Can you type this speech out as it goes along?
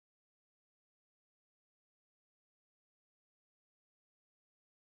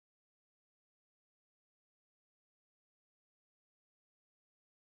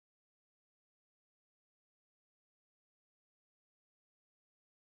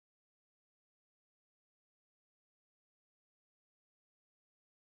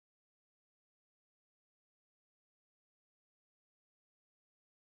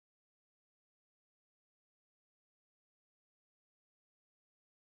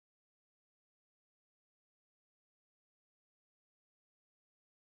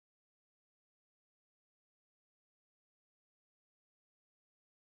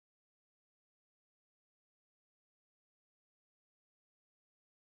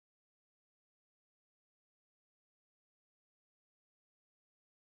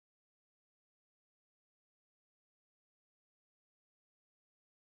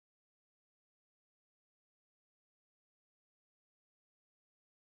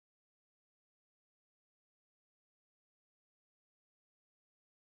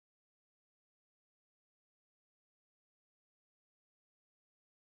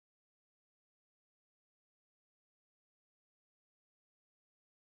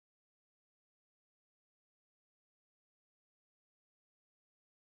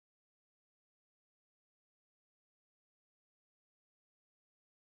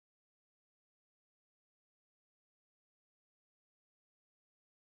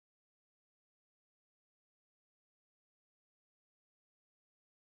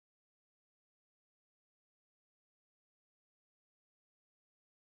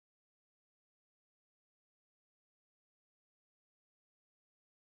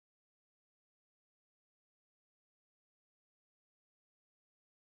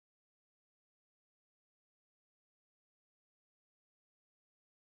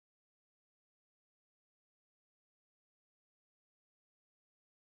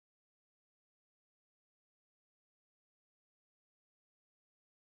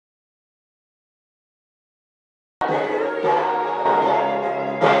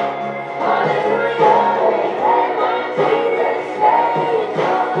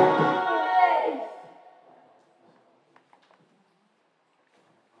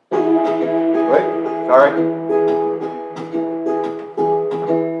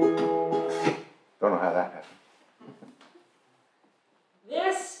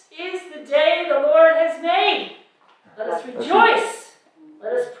has made. Let us rejoice.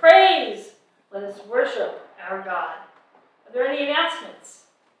 Let us praise. Let us worship our God. Are there any announcements?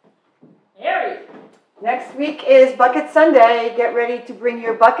 Mary. Next week is Bucket Sunday. Get ready to bring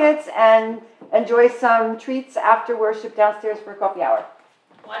your buckets and enjoy some treats after worship downstairs for a coffee hour.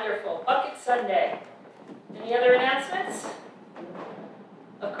 Wonderful. Bucket Sunday. Any other announcements?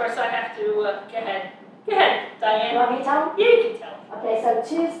 Of course, I have to go ahead. Go ahead, Diane. You want me to tell them? Yeah, you can tell. Okay, so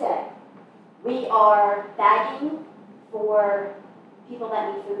Tuesday, we are bagging for people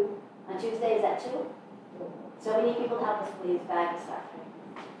that need food. On Tuesday, is that 2? So we need people to help us please bag the stuff.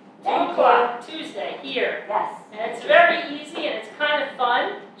 2 o'clock, Tuesday, here. Yes. And it's very easy and it's kind of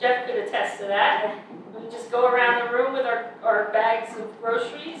fun. Jeff could attest to that. We just go around the room with our bags of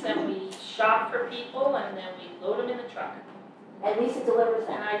groceries and we shop for people and then we load them in the truck. And Lisa delivers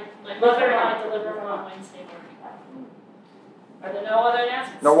them. And my mother and I deliver them on Wednesday morning. Are there no other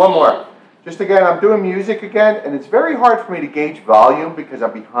announcements? No, one more. Just again, I'm doing music again, and it's very hard for me to gauge volume because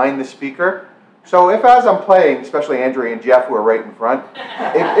I'm behind the speaker. So if as I'm playing, especially Andrea and Jeff who are right in front,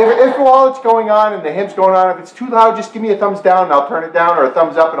 if while it's going on and the hymn's going on, if it's too loud, just give me a thumbs down and I'll turn it down, or a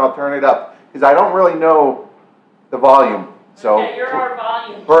thumbs up and I'll turn it up. Because I don't really know the volume. So Okay, you're our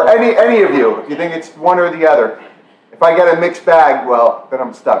volume. for any of you, if you think it's one or the other. If I get a mixed bag, well, then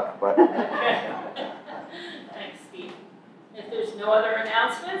I'm stuck. But Thanks, Steve. If there's no other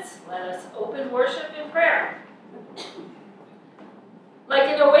announcements, let us open worship in prayer. Like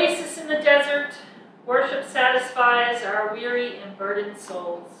an oasis in the desert, worship satisfies our weary and burdened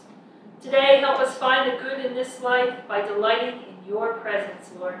souls. Today, help us find the good in this life by delighting in your presence,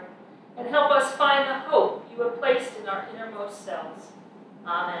 Lord, and help us find the hope you have placed in our innermost selves.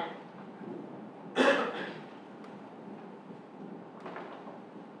 Amen.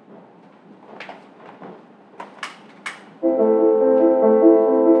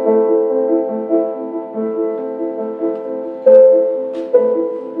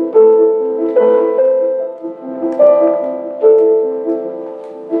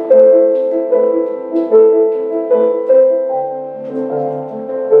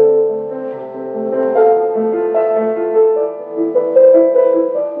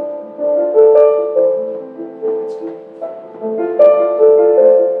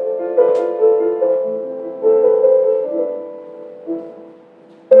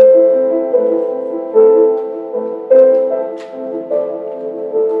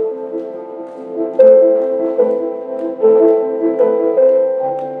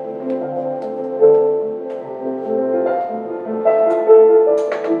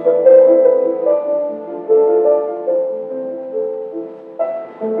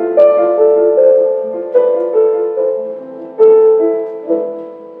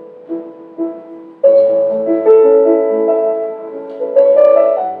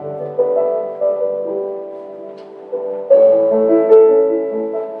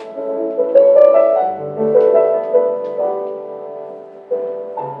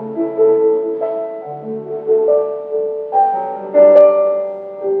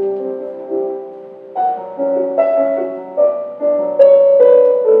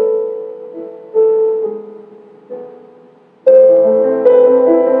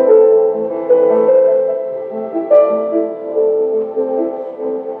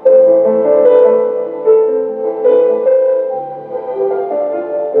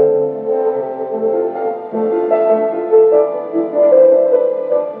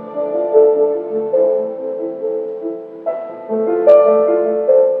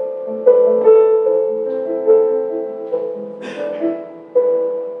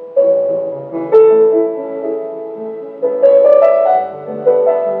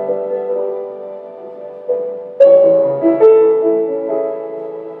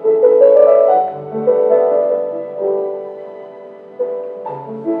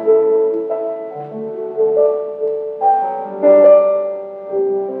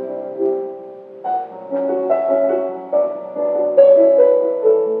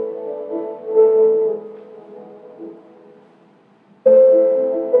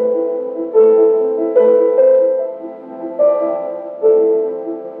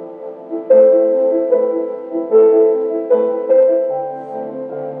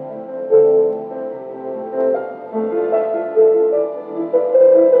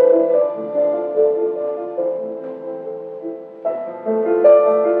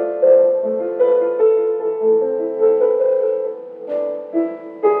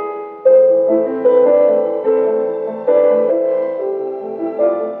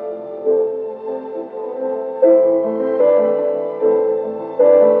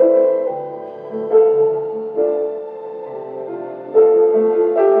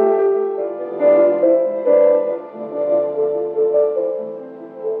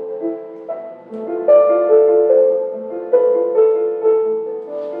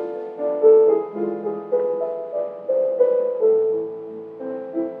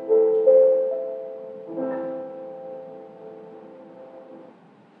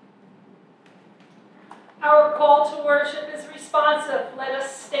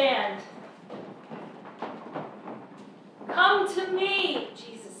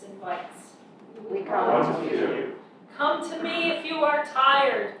 invites. We come to you. Come to me if you are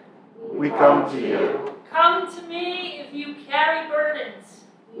tired. We come to you. Come to me if you carry burdens.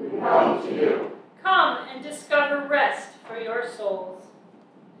 We come to you. Come and discover rest for your souls.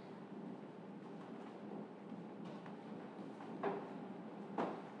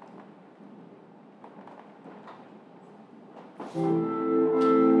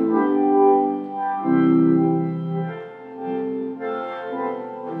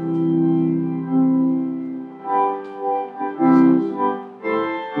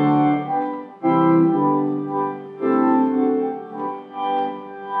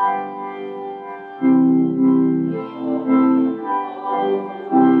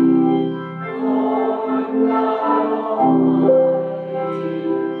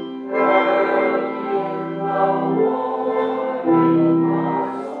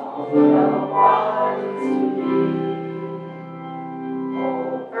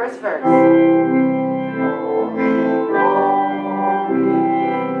 First verse.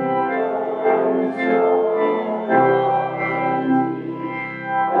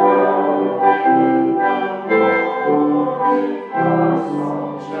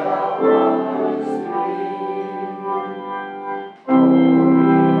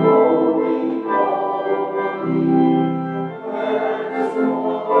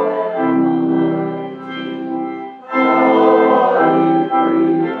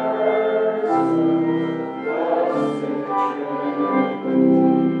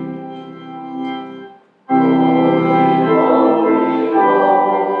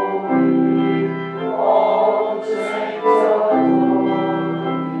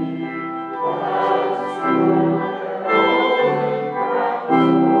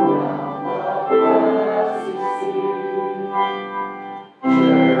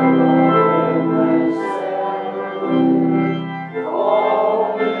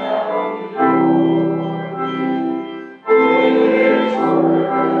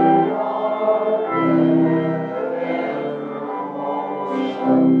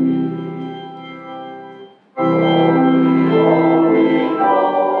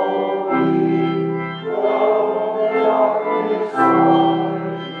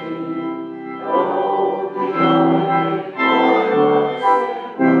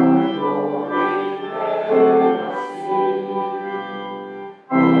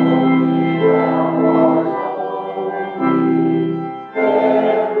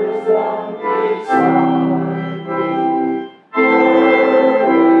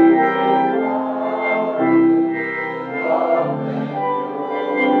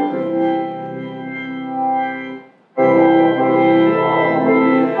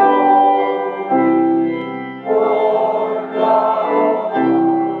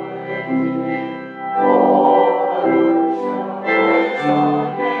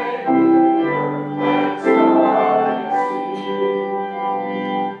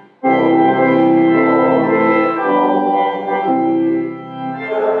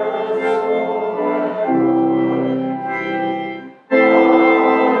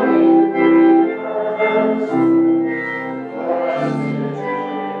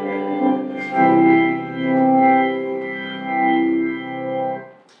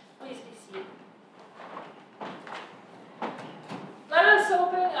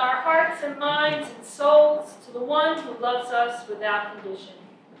 And minds and souls to the one who loves us without condition.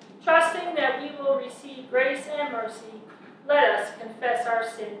 Trusting that we will receive grace and mercy, let us confess our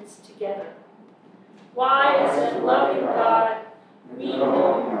sins together. Wise and loving God, we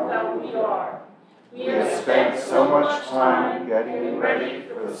know who we are. We have spent so much time getting ready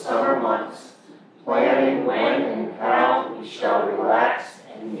for the summer months, planning when and how we shall relax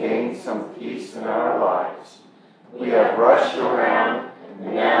and gain some peace in our lives. We have rushed around,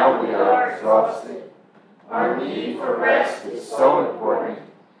 and now we are exhausted. Our need for rest is so important,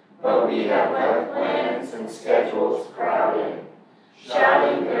 but we have let plans and schedules crowd in,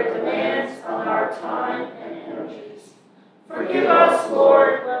 shouting their demands on our time and energies. Forgive us,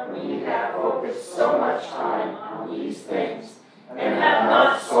 Lord, when we have focused so much time on these things and have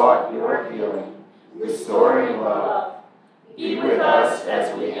not sought your healing, restoring love. Be with us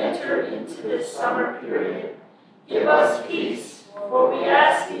as we enter into this summer period. Give us peace, for we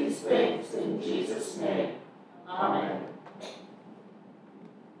ask these things in Jesus' name. Amen.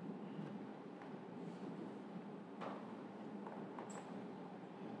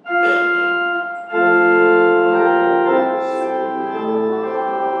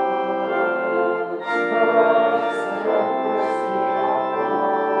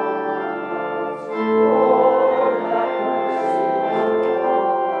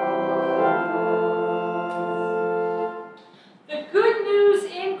 The good news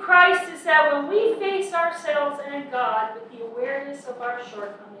when we face ourselves and God with the awareness of our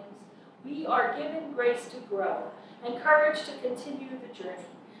shortcomings, we are given grace to grow and courage to continue the journey.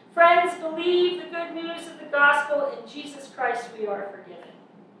 Friends, believe the good news of the gospel. In Jesus Christ we are forgiven.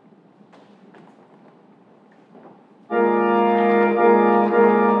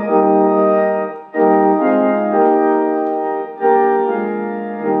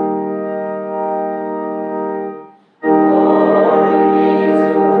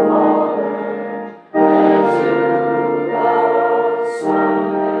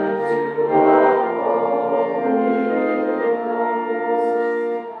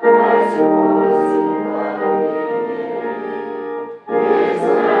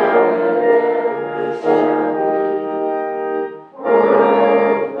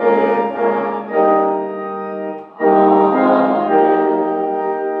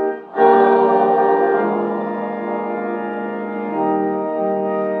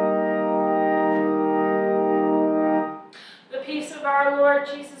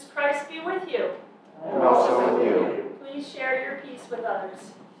 Jesus Christ be with you. And also with you. Please share your peace with others.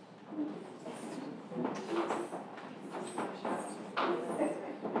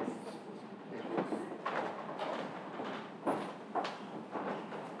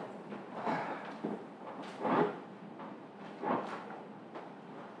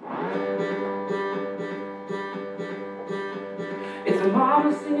 It's a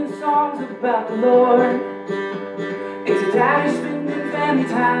mama singing songs about the Lord. It's a daddy spending family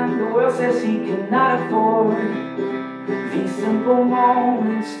time the world says he cannot afford. These simple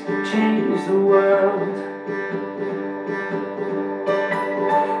moments change the world.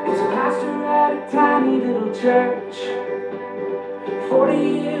 It's a pastor at a tiny little church. 40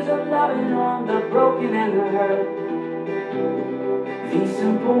 years of loving on the broken and the hurt. These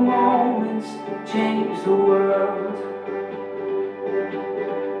simple moments change the world.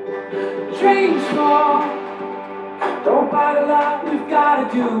 Dream small, don't buy a lot, we've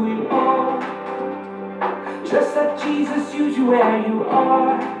got to do it all. Just let Jesus use you where you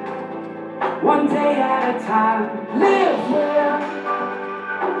are. One day at a time, live well,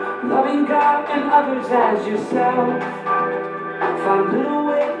 loving God and others as yourself. Find little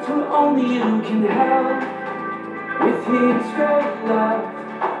ways where only you can help. With His great love,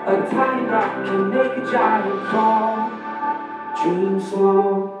 a tiny rock can make a giant fall. Dream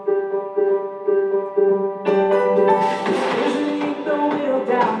small. Visiting the widow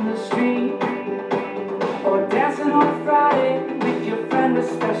down the street, or dancing on Friday with your friend with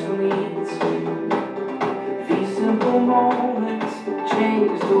special needs. These simple moments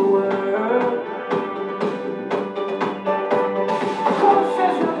change the world. Of course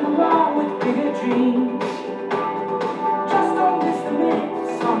there's nothing wrong with bigger dreams. Just don't miss the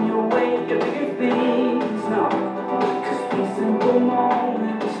minutes on your way to bigger things, no. 'Cause these simple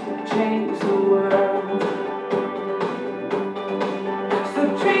moments change the world. So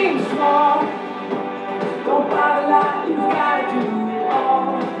dream small, don't buy a lot, you've got to do it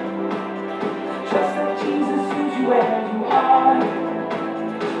all. Just let Jesus use you where you are.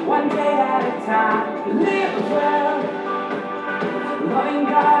 One day at a time, live well, loving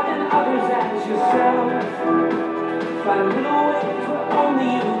God and others as yourself. Find little ways where only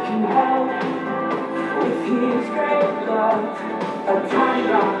you can help. With His great love, a tiny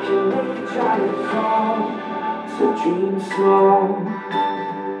rock can make a giant fall. So dream small.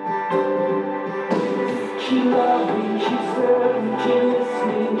 Keep loving, keep serving, keep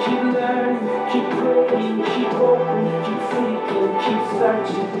listening, keep learning, keep praying, keep hoping, keep seeking, keep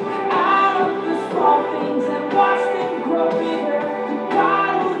searching. Out of the small things and watch them grow bigger. The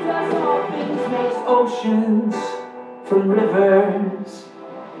God who does all things makes oceans from rivers.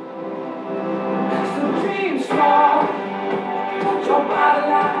 So dream small, don't buy a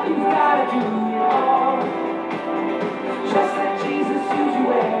lot, you've got to do it all. Just let Jesus use you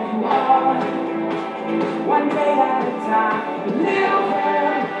where you are. One day at a time, live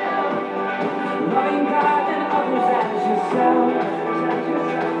well, loving God and others as yourself.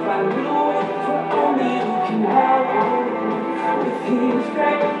 Find little ways where only you can help. With His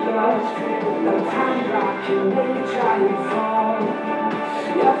great love, a tiny rock can make a giant fall.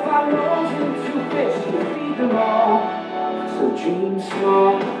 Yeah, 5 loaves and 2 fish to feed them all. So dream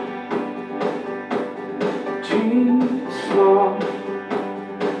small, dream small.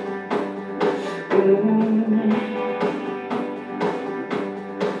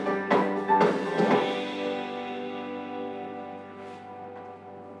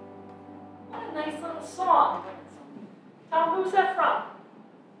 What a nice little song. Tom, who's that from?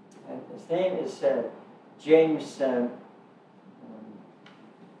 And his name is James. I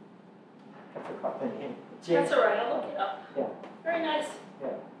forgot the name. James. That's all right, I'll look it up. Yeah. Very nice.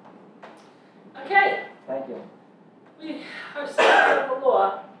 Yeah.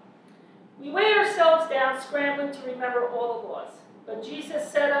 law, we weigh ourselves down scrambling to remember all the laws. But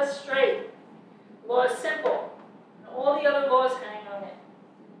Jesus set us straight. The law is simple, and all the other laws hang on it.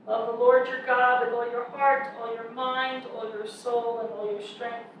 Love the Lord your God with all your heart, all your mind, all your soul, and all your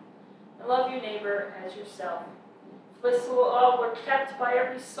strength. And love your neighbor as yourself. If this law were kept by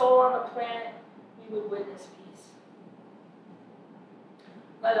every soul on the planet, we would witness peace.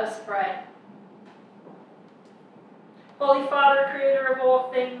 Let us pray. Holy Father, creator of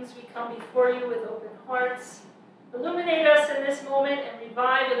all things, we come before you with open hearts. Illuminate us in this moment and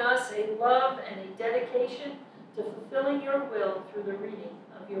revive in us a love and a dedication to fulfilling your will through the reading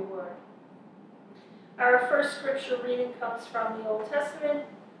of your word. Our first scripture reading comes from the Old Testament,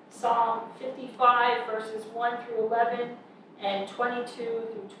 Psalm 55, verses 1 through 11, and 22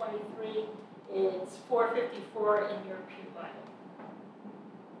 through 23. It's 454 in your Pew Bible.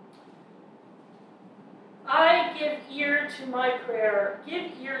 I give ear to my prayer.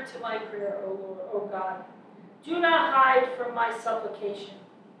 Give ear to my prayer, O Lord, O God. Do not hide from my supplication.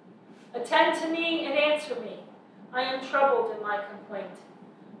 Attend to me and answer me. I am troubled in my complaint.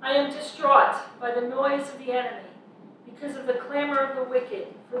 I am distraught by the noise of the enemy, because of the clamor of the wicked,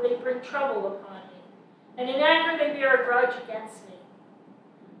 for they bring trouble upon me, and in anger they bear a grudge against me.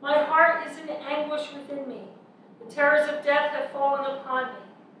 My heart is in anguish within me. The terrors of death have fallen upon me.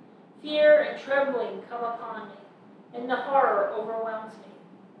 Fear and trembling come upon me, and the horror overwhelms me.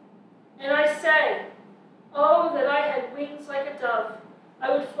 And I say, oh, that I had wings like a dove.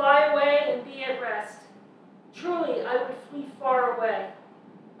 I would fly away and be at rest. Truly, I would flee far away.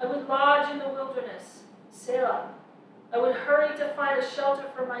 I would lodge in the wilderness, Selah. I would hurry to find a shelter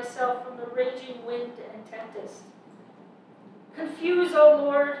for myself from the raging wind and tempest. Confuse, O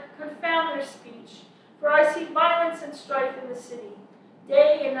Lord, confound their speech, for I see violence and strife in the city.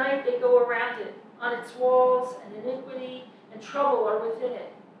 Day and night they go around it, on its walls, and iniquity and trouble are within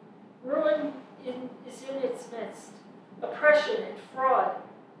it. Ruin is in its midst, oppression and fraud.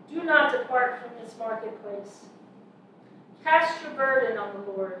 Do not depart from this marketplace. Cast your burden on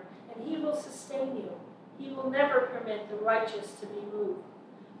the Lord, and he will sustain you. He will never permit the righteous to be moved.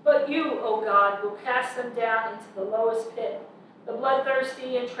 But you, O God, will cast them down into the lowest pit. The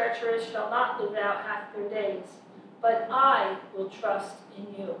bloodthirsty and treacherous shall not live out half their days, but I will trust in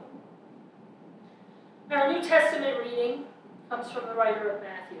you. Our New Testament reading comes from the writer of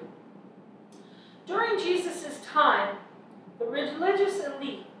Matthew. During Jesus' time, the religious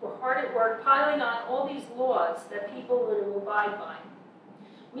elite were hard at work piling on all these laws that people were to abide by.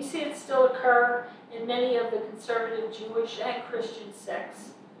 We see it still occur in many of the conservative Jewish and Christian sects.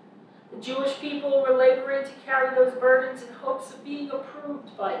 The Jewish people were laboring to carry those burdens in hopes of being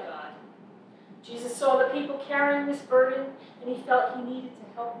approved by God. Jesus saw the people carrying this burden, and he felt he needed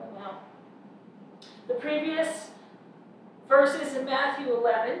to help them out. The previous verses in Matthew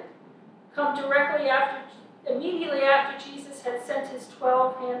 11 come immediately after Jesus had sent his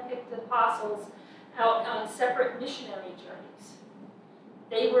 12 hand-picked apostles out on separate missionary journeys.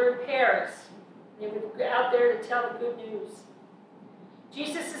 They were in pairs. They were out there to tell the good news.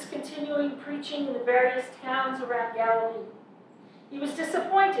 Jesus is continuing preaching in the various towns around Galilee. He was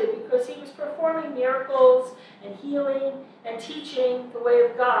disappointed because he was performing miracles and healing and teaching the way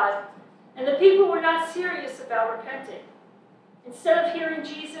of God, and the people were not serious about repenting. Instead of hearing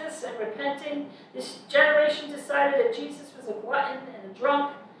Jesus and repenting, this generation decided that Jesus was a glutton and a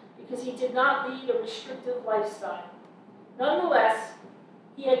drunk because he did not lead a restrictive lifestyle. Nonetheless,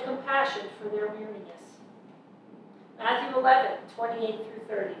 he had compassion for their weariness. Matthew 11, 28 through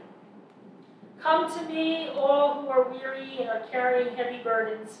 30. Come to me, all who are weary and are carrying heavy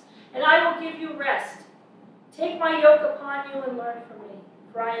burdens, and I will give you rest. Take my yoke upon you and learn from me,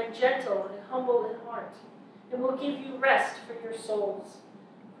 for I am gentle and humble in heart, and will give you rest for your souls.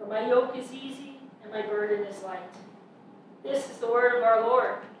 For my yoke is easy and my burden is light. This is the word of our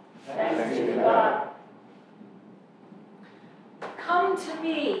Lord. Thanks be to God. Come to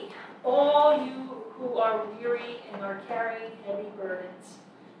me, all you who are weary and are carrying heavy burdens,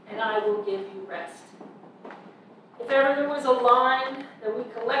 and I will give you rest. If ever there was a line that we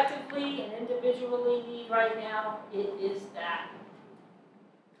collectively and individually need right now, it is that.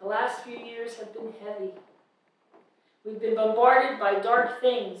 The last few years have been heavy. We've been bombarded by dark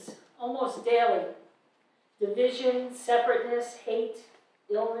things almost daily. Division, separateness, hate,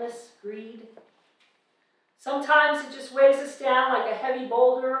 illness, greed. Sometimes it just weighs us down like a heavy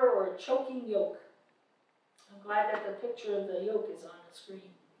boulder or a choking yoke. I'm glad that the picture of the yoke is on the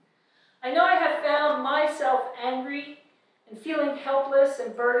screen. I know I have found myself angry and feeling helpless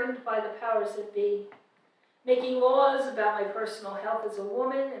and burdened by the powers that be, making laws about my personal health as a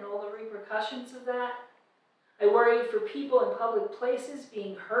woman and all the repercussions of that. I worry for people in public places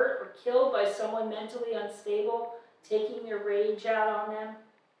being hurt or killed by someone mentally unstable, taking their rage out on them.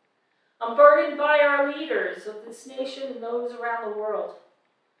 I'm burdened by our leaders of this nation and those around the world.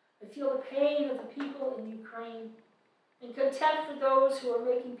 I feel the pain of the people in Ukraine and contempt for those who are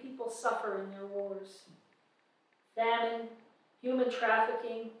making people suffer in their wars. Famine, human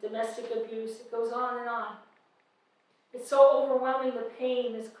trafficking, domestic abuse, it goes on and on. It's so overwhelming the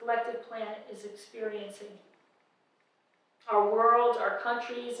pain this collective planet is experiencing. Our world, our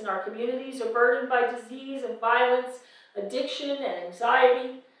countries, and our communities are burdened by disease and violence, addiction and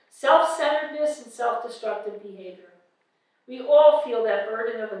anxiety, self-centeredness and self-destructive behavior. We all feel that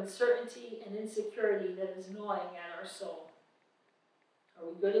burden of uncertainty and insecurity that is gnawing at our soul. Are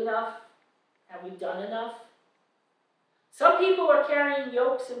we good enough? Have we done enough? Some people are carrying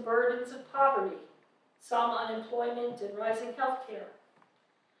yokes and burdens of poverty, some unemployment and rising health care.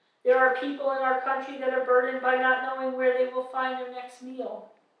 There are people in our country that are burdened by not knowing where they will find their next meal.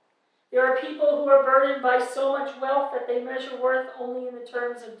 There are people who are burdened by so much wealth that they measure worth only in the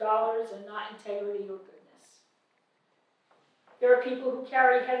terms of dollars and not integrity or goodness. There are people who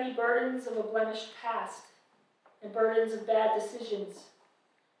carry heavy burdens of a blemished past and burdens of bad decisions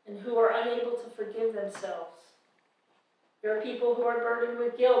and who are unable to forgive themselves. There are people who are burdened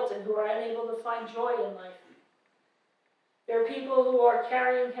with guilt and who are unable to find joy in life. There are people who are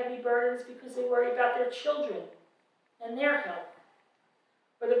carrying heavy burdens because they worry about their children and their health,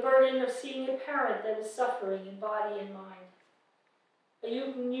 or the burden of seeing a parent that is suffering in body and mind. A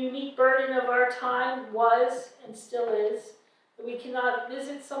unique burden of our time was and still is that we cannot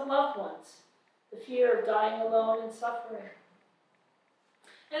visit some loved ones, the fear of dying alone and suffering.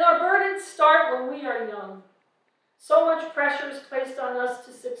 And our burdens start when we are young. So much pressure is placed on us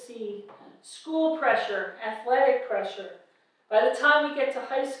to succeed. School pressure, athletic pressure. By the time we get to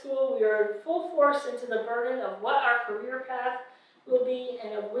high school, we are full force into the burden of what our career path will be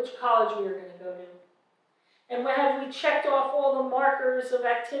and of which college we are going to go to. And have we checked off all the markers of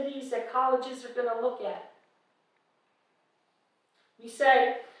activities that colleges are going to look at? We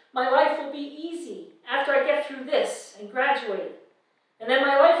say, my life will be easy after I get through this and graduate. And then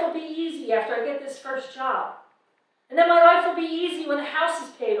my life will be easy after I get this first job. And then my life will be easy when the house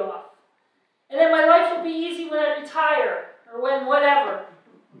is paid off. And then my life will be easy when I retire, or when whatever.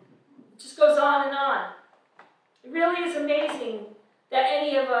 It just goes on and on. It really is amazing that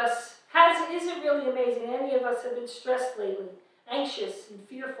any of us isn't really amazing that any of us have been stressed lately, anxious and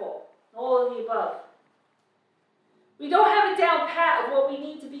fearful, and all of the above. We don't have a down pat of what we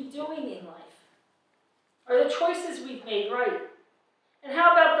need to be doing in life. Are the choices we've made right? And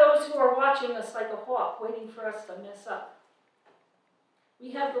how about those who are watching us like a hawk, waiting for us to mess up?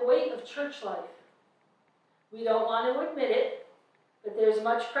 We have the weight of church life. We don't want to admit it, but there's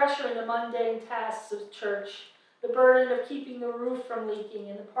much pressure in the mundane tasks of church, the burden of keeping the roof from leaking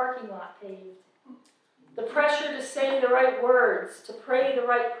and the parking lot paved, the pressure to say the right words, to pray the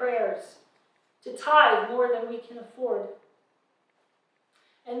right prayers, to tithe more than we can afford.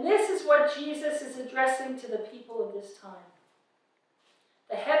 And this is what Jesus is addressing to the people of this time.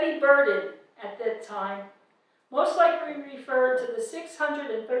 The heavy burden at that time most likely referred to the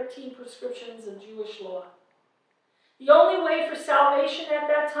 613 prescriptions of Jewish law. The only way for salvation at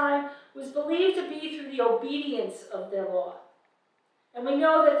that time was believed to be through the obedience of their law. And we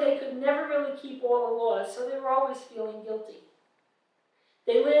know that they could never really keep all the laws, so they were always feeling guilty.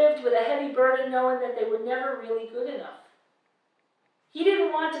 They lived with a heavy burden knowing that they were never really good enough. He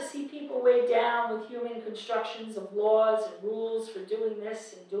didn't want to see people weighed down with human constructions of laws and rules for doing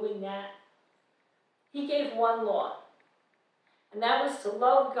this and doing that. He gave one law, and that was to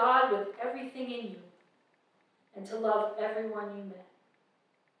love God with everything in you and to love everyone you met.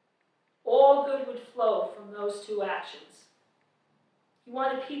 All good would flow from those two actions. He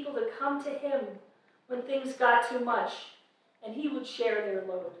wanted people to come to him when things got too much, and he would share their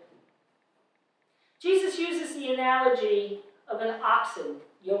load. Jesus uses the analogy of an oxen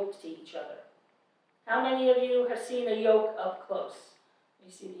yoked to each other. How many of you have seen a yoke up close?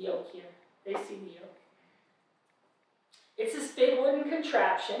 You see the yoke here. They see the yoke. It's this big wooden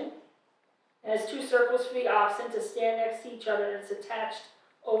contraption. It has two circles for the oxen to stand next to each other, and it's attached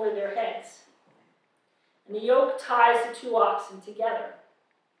over their heads. And the yoke ties the two oxen together.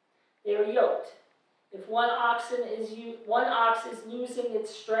 They are yoked. If one ox is losing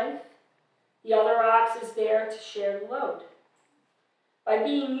its strength, the other ox is there to share the load. By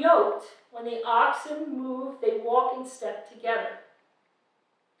being yoked, when the oxen move, they walk in step together.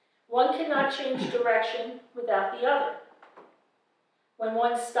 One cannot change direction without the other. When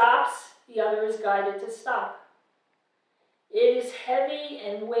one stops, the other is guided to stop. It is heavy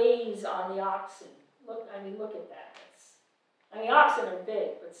and weighs on the oxen, look at that. Oxen are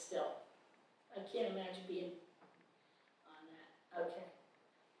big, but still. I can't imagine being on that. Okay.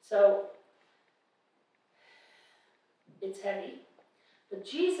 So, it's heavy. But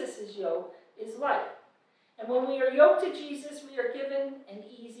Jesus' yoke is light. And when we are yoked to Jesus, we are given an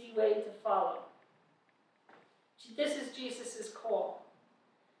easy way to follow. This is Jesus' call.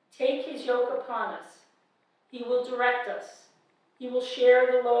 Take his yoke upon us. He will direct us. He will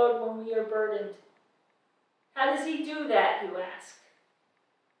share the load when we are burdened. How does he do that, you ask?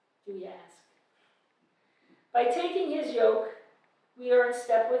 Do we ask? By taking his yoke, we are in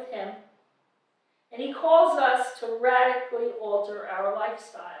step with him, and he calls us to radically alter our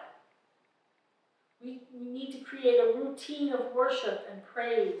lifestyle. We need to create a routine of worship and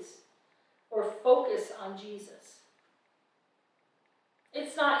praise or focus on Jesus.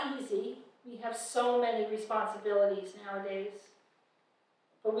 It's not easy. We have so many responsibilities nowadays,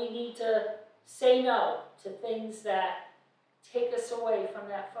 but we need to say no to things that take us away from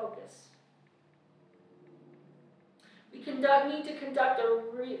that focus. We need to conduct a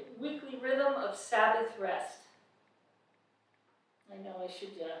weekly rhythm of Sabbath rest. I know I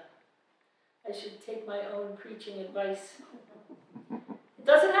should take my own preaching advice. It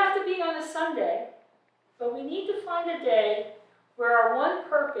doesn't have to be on a Sunday, but we need to find a day where our one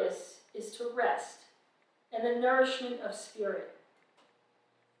purpose is to rest and the nourishment of spirit.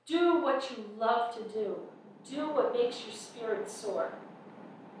 Do what you love to do. Do what makes your spirit soar.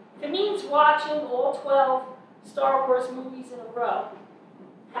 If it means watching all 12 Star Wars movies in a row,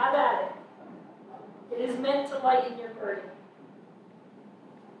 have at it. It is meant to lighten your burden.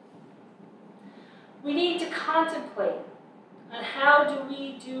 We need to contemplate on how do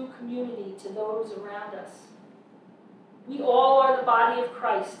we do community to those around us. We all are the body of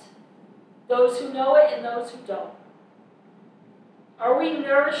Christ, those who know it and those who don't. Are we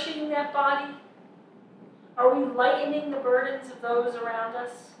nourishing that body? Are we lightening the burdens of those around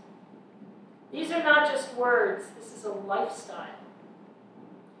us? These are not just words, this is a lifestyle,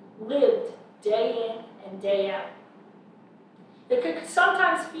 lived day in and day out. It could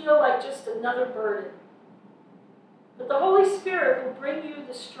sometimes feel like just another burden, but the Holy Spirit will bring you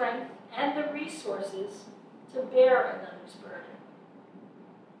the strength and the resources to bear another's burden.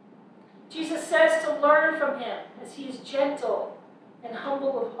 Jesus says to learn from him as he is gentle and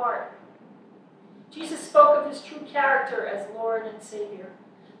humble of heart. Jesus spoke of his true character as Lord and Savior.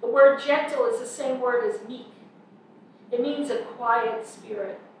 The word gentle is the same word as meek. It means a quiet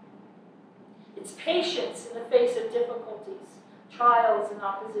spirit. It's patience in the face of difficulties, trials, and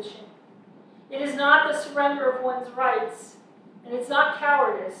opposition. It is not the surrender of one's rights, and it's not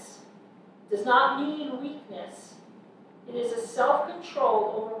cowardice. It does not mean weakness. It is a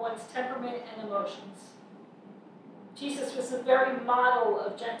self-control over one's temperament and emotions. Jesus was the very model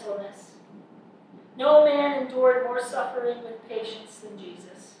of gentleness. No man endured more suffering with patience than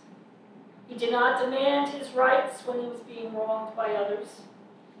Jesus. He did not demand his rights when he was being wronged by others.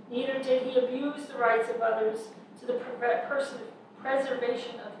 Neither did he abuse the rights of others to the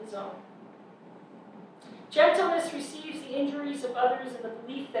preservation of his own. Gentleness receives the injuries of others in the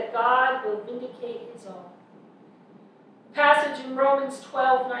belief that God will vindicate his own. The passage in Romans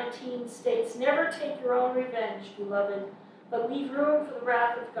 12:19 states, "Never take your own revenge, beloved, but leave room for the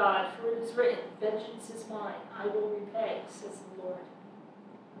wrath of God, for it is written, 'Vengeance is mine, I will repay,' says the Lord."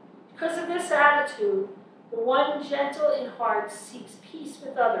 Because of this attitude, the one gentle in heart seeks peace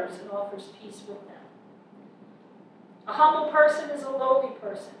with others and offers peace with them. A humble person is a lowly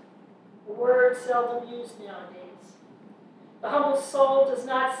person, a word seldom used nowadays. The humble soul does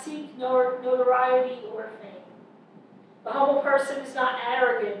not seek notoriety or fame. The humble person is not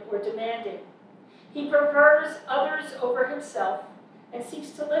arrogant or demanding. He prefers others over himself and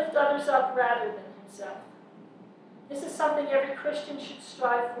seeks to lift others up rather than himself. This is something every Christian should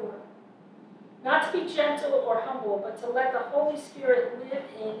strive for. Not to be gentle or humble, but to let the Holy Spirit live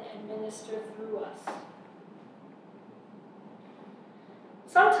in and minister through us.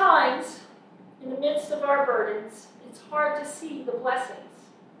 Sometimes, in the midst of our burdens, it's hard to see the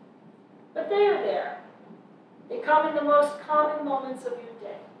blessings. But they are there. They come in the most common moments of your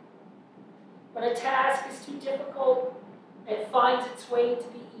day. When a task is too difficult, it finds its way to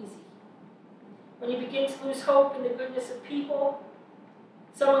be easy. When you begin to lose hope in the goodness of people,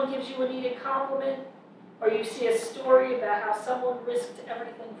 someone gives you a needed compliment, or you see a story about how someone risked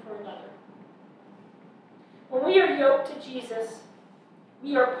everything for another. When we are yoked to Jesus,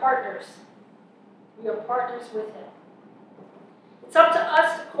 we are partners. We are partners with him. It's up to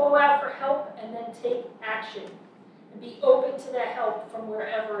us to call out for help and then take action and be open to that help from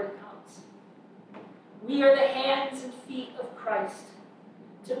wherever it comes. We are the hands and feet of Christ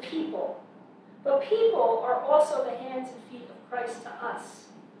to people But people are also the hands and feet of Christ to us.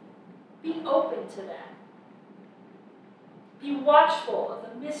 Be open to that. Be watchful of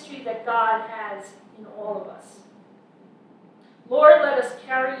the mystery that God has in all of us. Lord, let us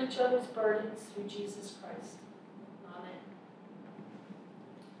carry each other's burdens through Jesus Christ. Amen.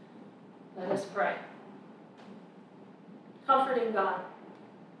 Let us pray. Comforting God,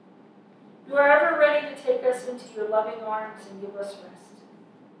 you are ever ready to take us into your loving arms and give us rest.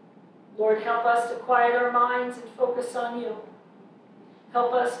 Lord, help us to quiet our minds and focus on you.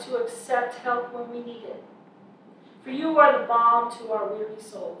 Help us to accept help when we need it. For you are the balm to our weary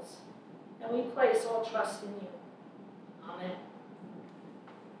souls, and we place all trust in you. Amen.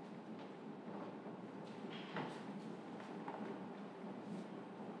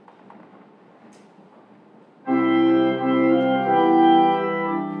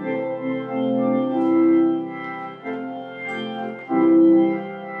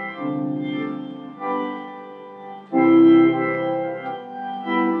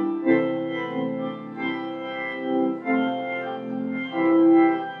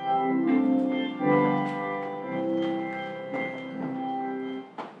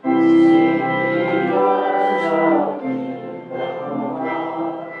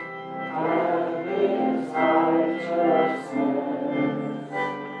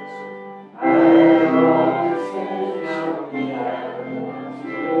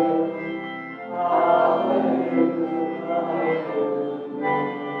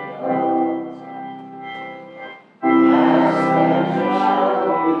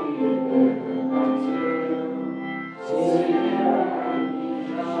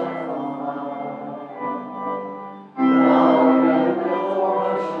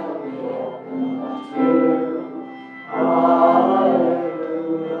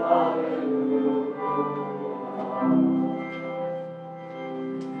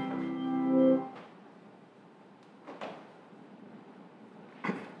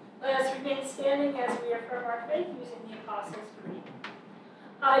 Let us remain standing as we affirm our faith using the Apostles' Creed.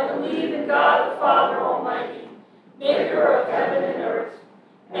 I believe in God the Father Almighty, maker of heaven and earth,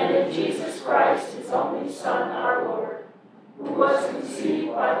 and in Jesus Christ, his only Son, our Lord, who was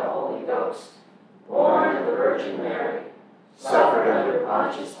conceived by the Holy Ghost, born of the Virgin Mary, suffered under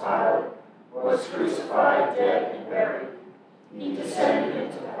Pontius Pilate, was crucified, dead, and buried. He descended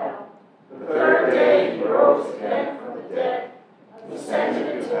into hell. The third day he rose again from the dead,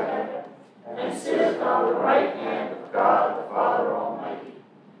 descended into heaven, and sitteth on the right hand of God the Father Almighty.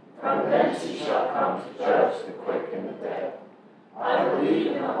 From thence he shall come to judge the quick and the dead. I believe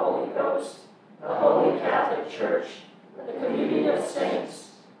in the Holy Ghost, the Holy Catholic Church, the communion of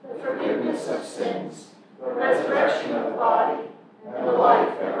saints, the forgiveness of sins, the resurrection of the body, and the life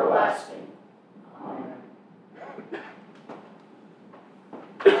everlasting. Amen.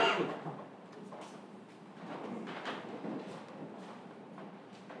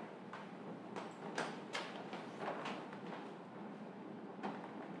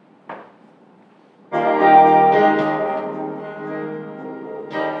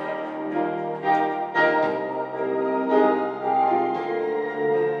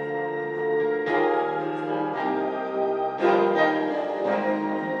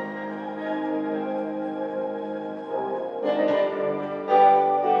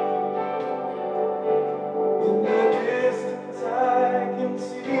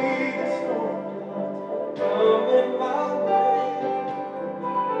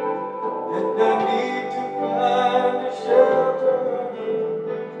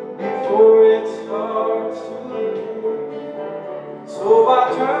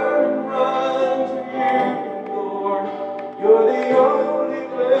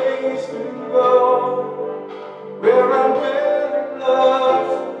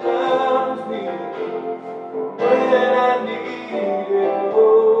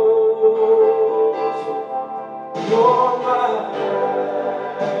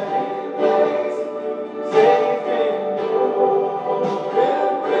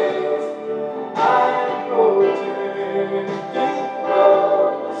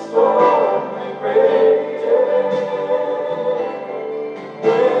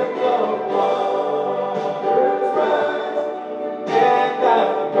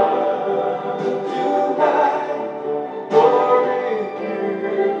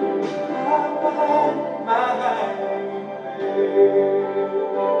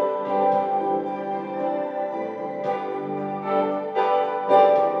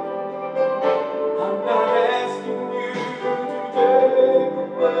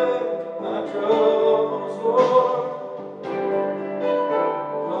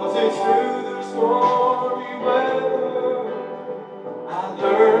 Through the stormy weather, I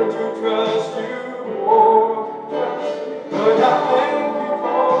learned to trust you.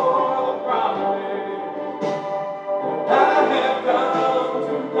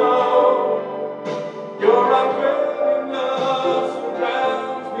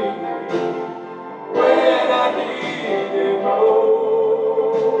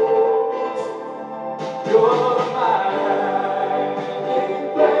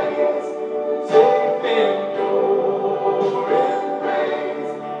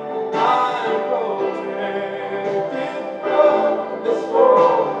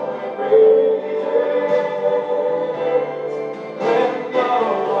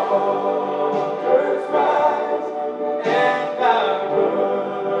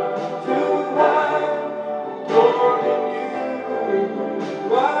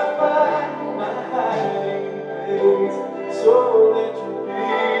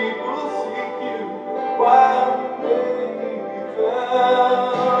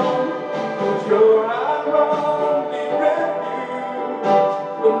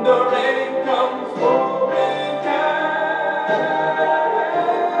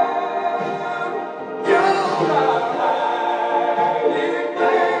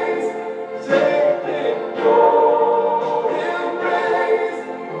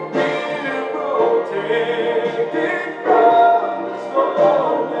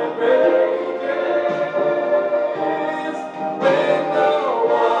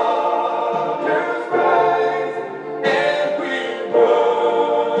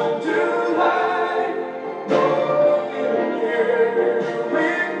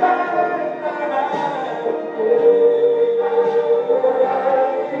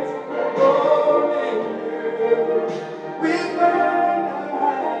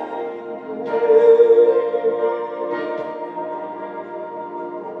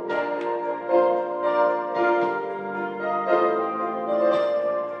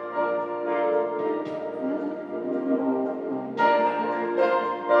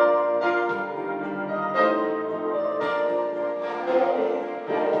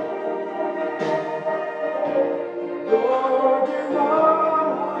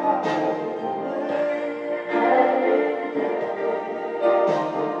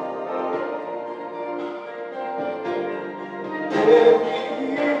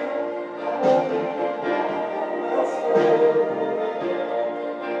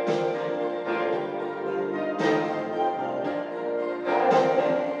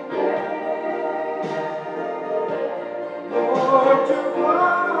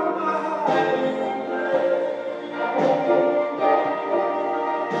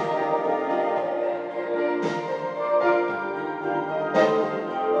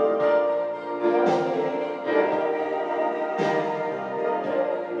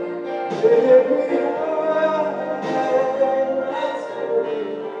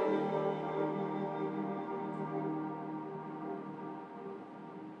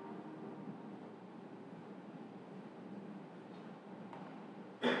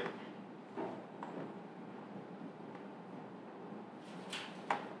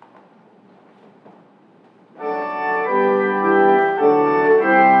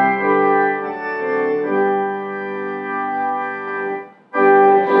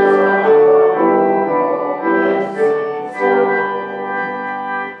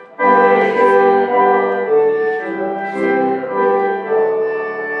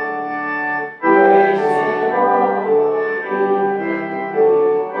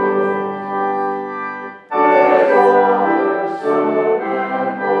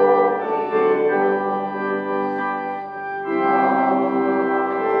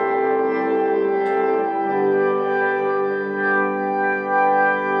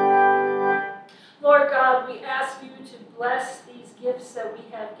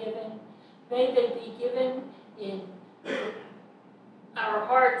 given, may they be given in our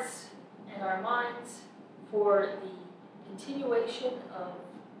hearts and our minds for the continuation of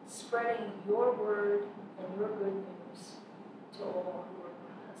spreading your word and your good news to all who are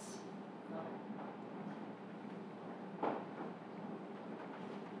around us.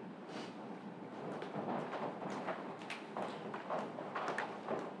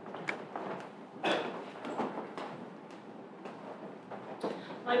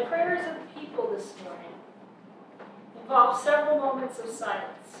 My prayers of the people this morning involve several moments of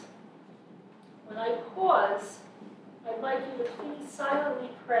silence. When I pause, I'd like you to please silently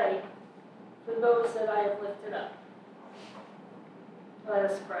pray for those that I have lifted up. Let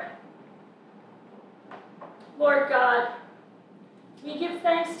us pray. Lord God, we give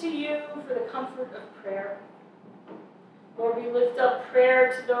thanks to you for the comfort of prayer. Lord, we lift up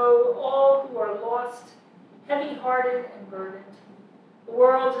prayer to all who are lost, heavy-hearted, and burdened. The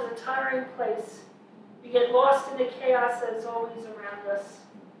world is a tiring place. We get lost in the chaos that is always around us.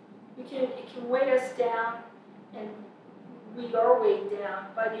 It can weigh us down, and we are weighed down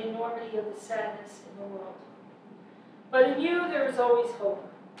by the enormity of the sadness in the world. But in you, there is always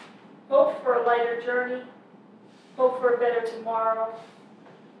hope. Hope for a lighter journey, hope for a better tomorrow,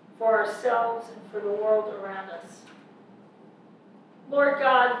 for ourselves and for the world around us. Lord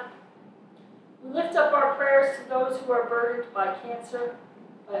God, we lift up our prayers to those who are burdened by cancer,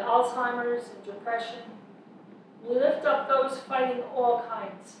 by Alzheimer's and depression. We lift up those fighting all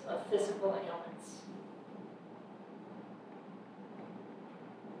kinds of physical ailments.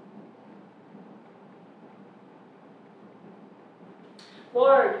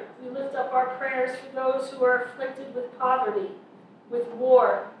 Lord, we lift up our prayers for those who are afflicted with poverty, with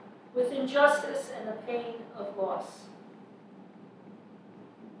war, with injustice and the pain of loss.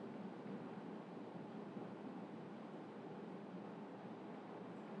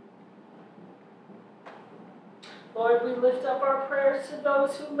 Lord, we lift up our prayers to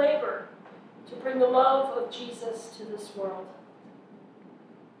those who labor to bring the love of Jesus to this world.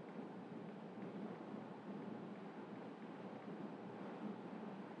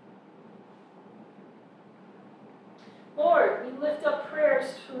 Lord, we lift up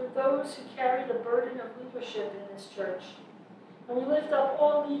prayers for those who carry the burden of leadership in this church. And we lift up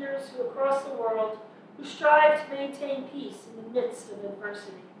all leaders who across the world who strive to maintain peace in the midst of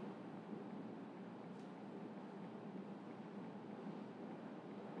adversity.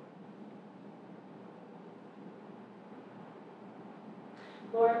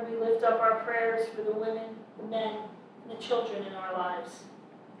 Lord, we lift up our prayers for the women, the men, and the children in our lives.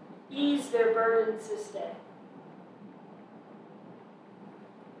 Ease their burdens this day.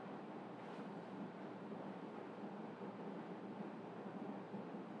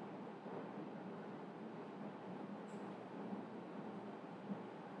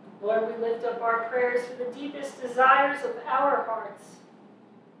 Lord, we lift up our prayers for the deepest desires of our hearts.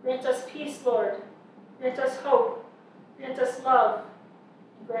 Grant us peace, Lord. Grant us hope. Grant us love.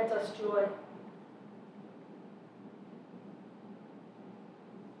 And grant us joy.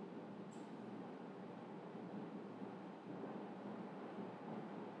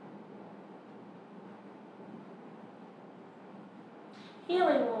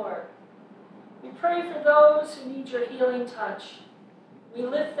 Healing, Lord. We pray for those who need your healing touch. We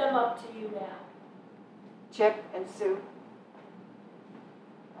lift them up to you now. Chip and Sue.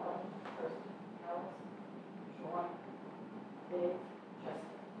 Alice, Sean, Dave, Jessica.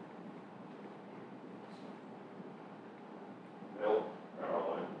 Bill,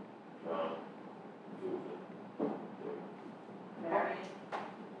 Caroline, John, Susan, Mary,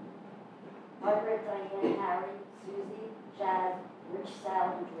 Margaret, Diane, Harry, Susie, Jazz, Rich,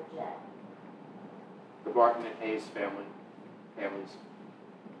 Sal, and Georgette. The Barton and Hayes families.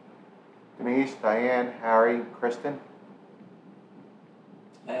 Denise, Diane, Harry, Kristen.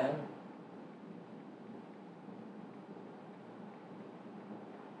 And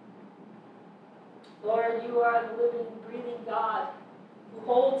Lord, you are the living, breathing God who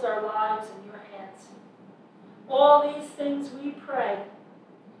holds our lives in your hands. All these things we pray,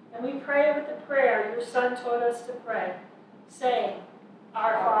 and we pray with the prayer your Son taught us to pray, saying,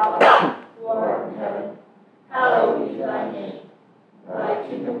 Our Father, who art in heaven, hallowed be thy name. Thy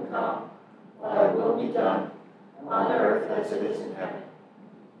kingdom come, thy will be done, on earth as it is in heaven.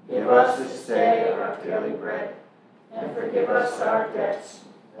 Give us this day our daily bread, and forgive us our debts,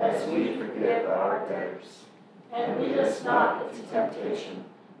 as we forgive our debtors. And lead us not into temptation,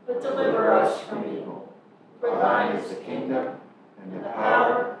 but deliver us from evil. For thine is the kingdom, and the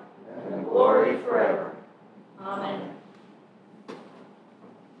power, and the glory forever. Amen.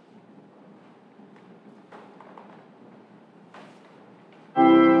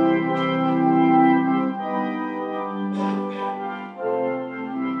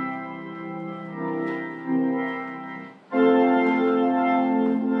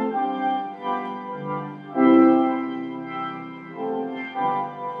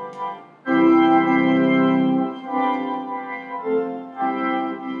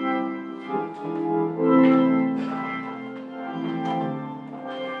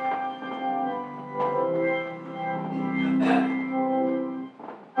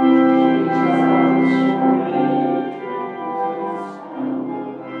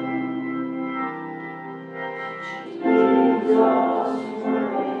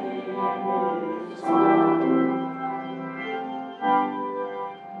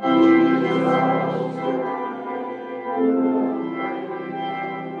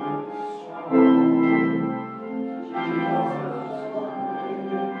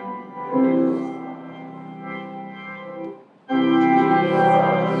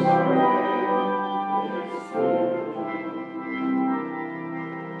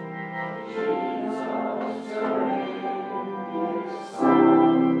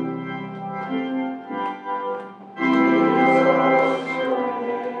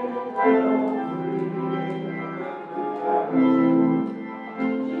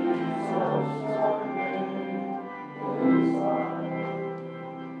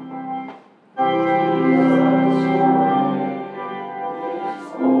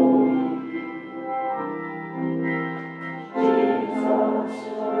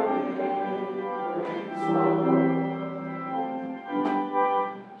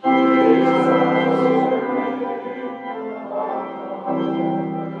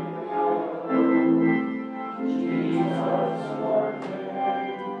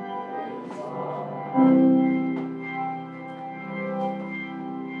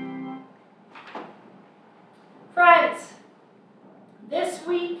 Friends, this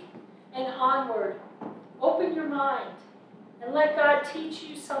week and onward, open your mind and let God teach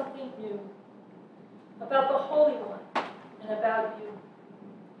you something new about the Holy One and about you.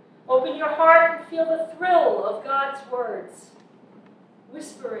 Open your heart and feel the thrill of God's words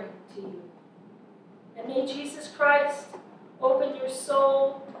whispering to you. And may Jesus Christ open your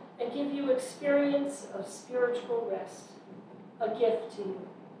soul and give you experience of spiritual rest, a gift to you.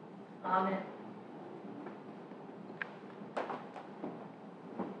 Amen.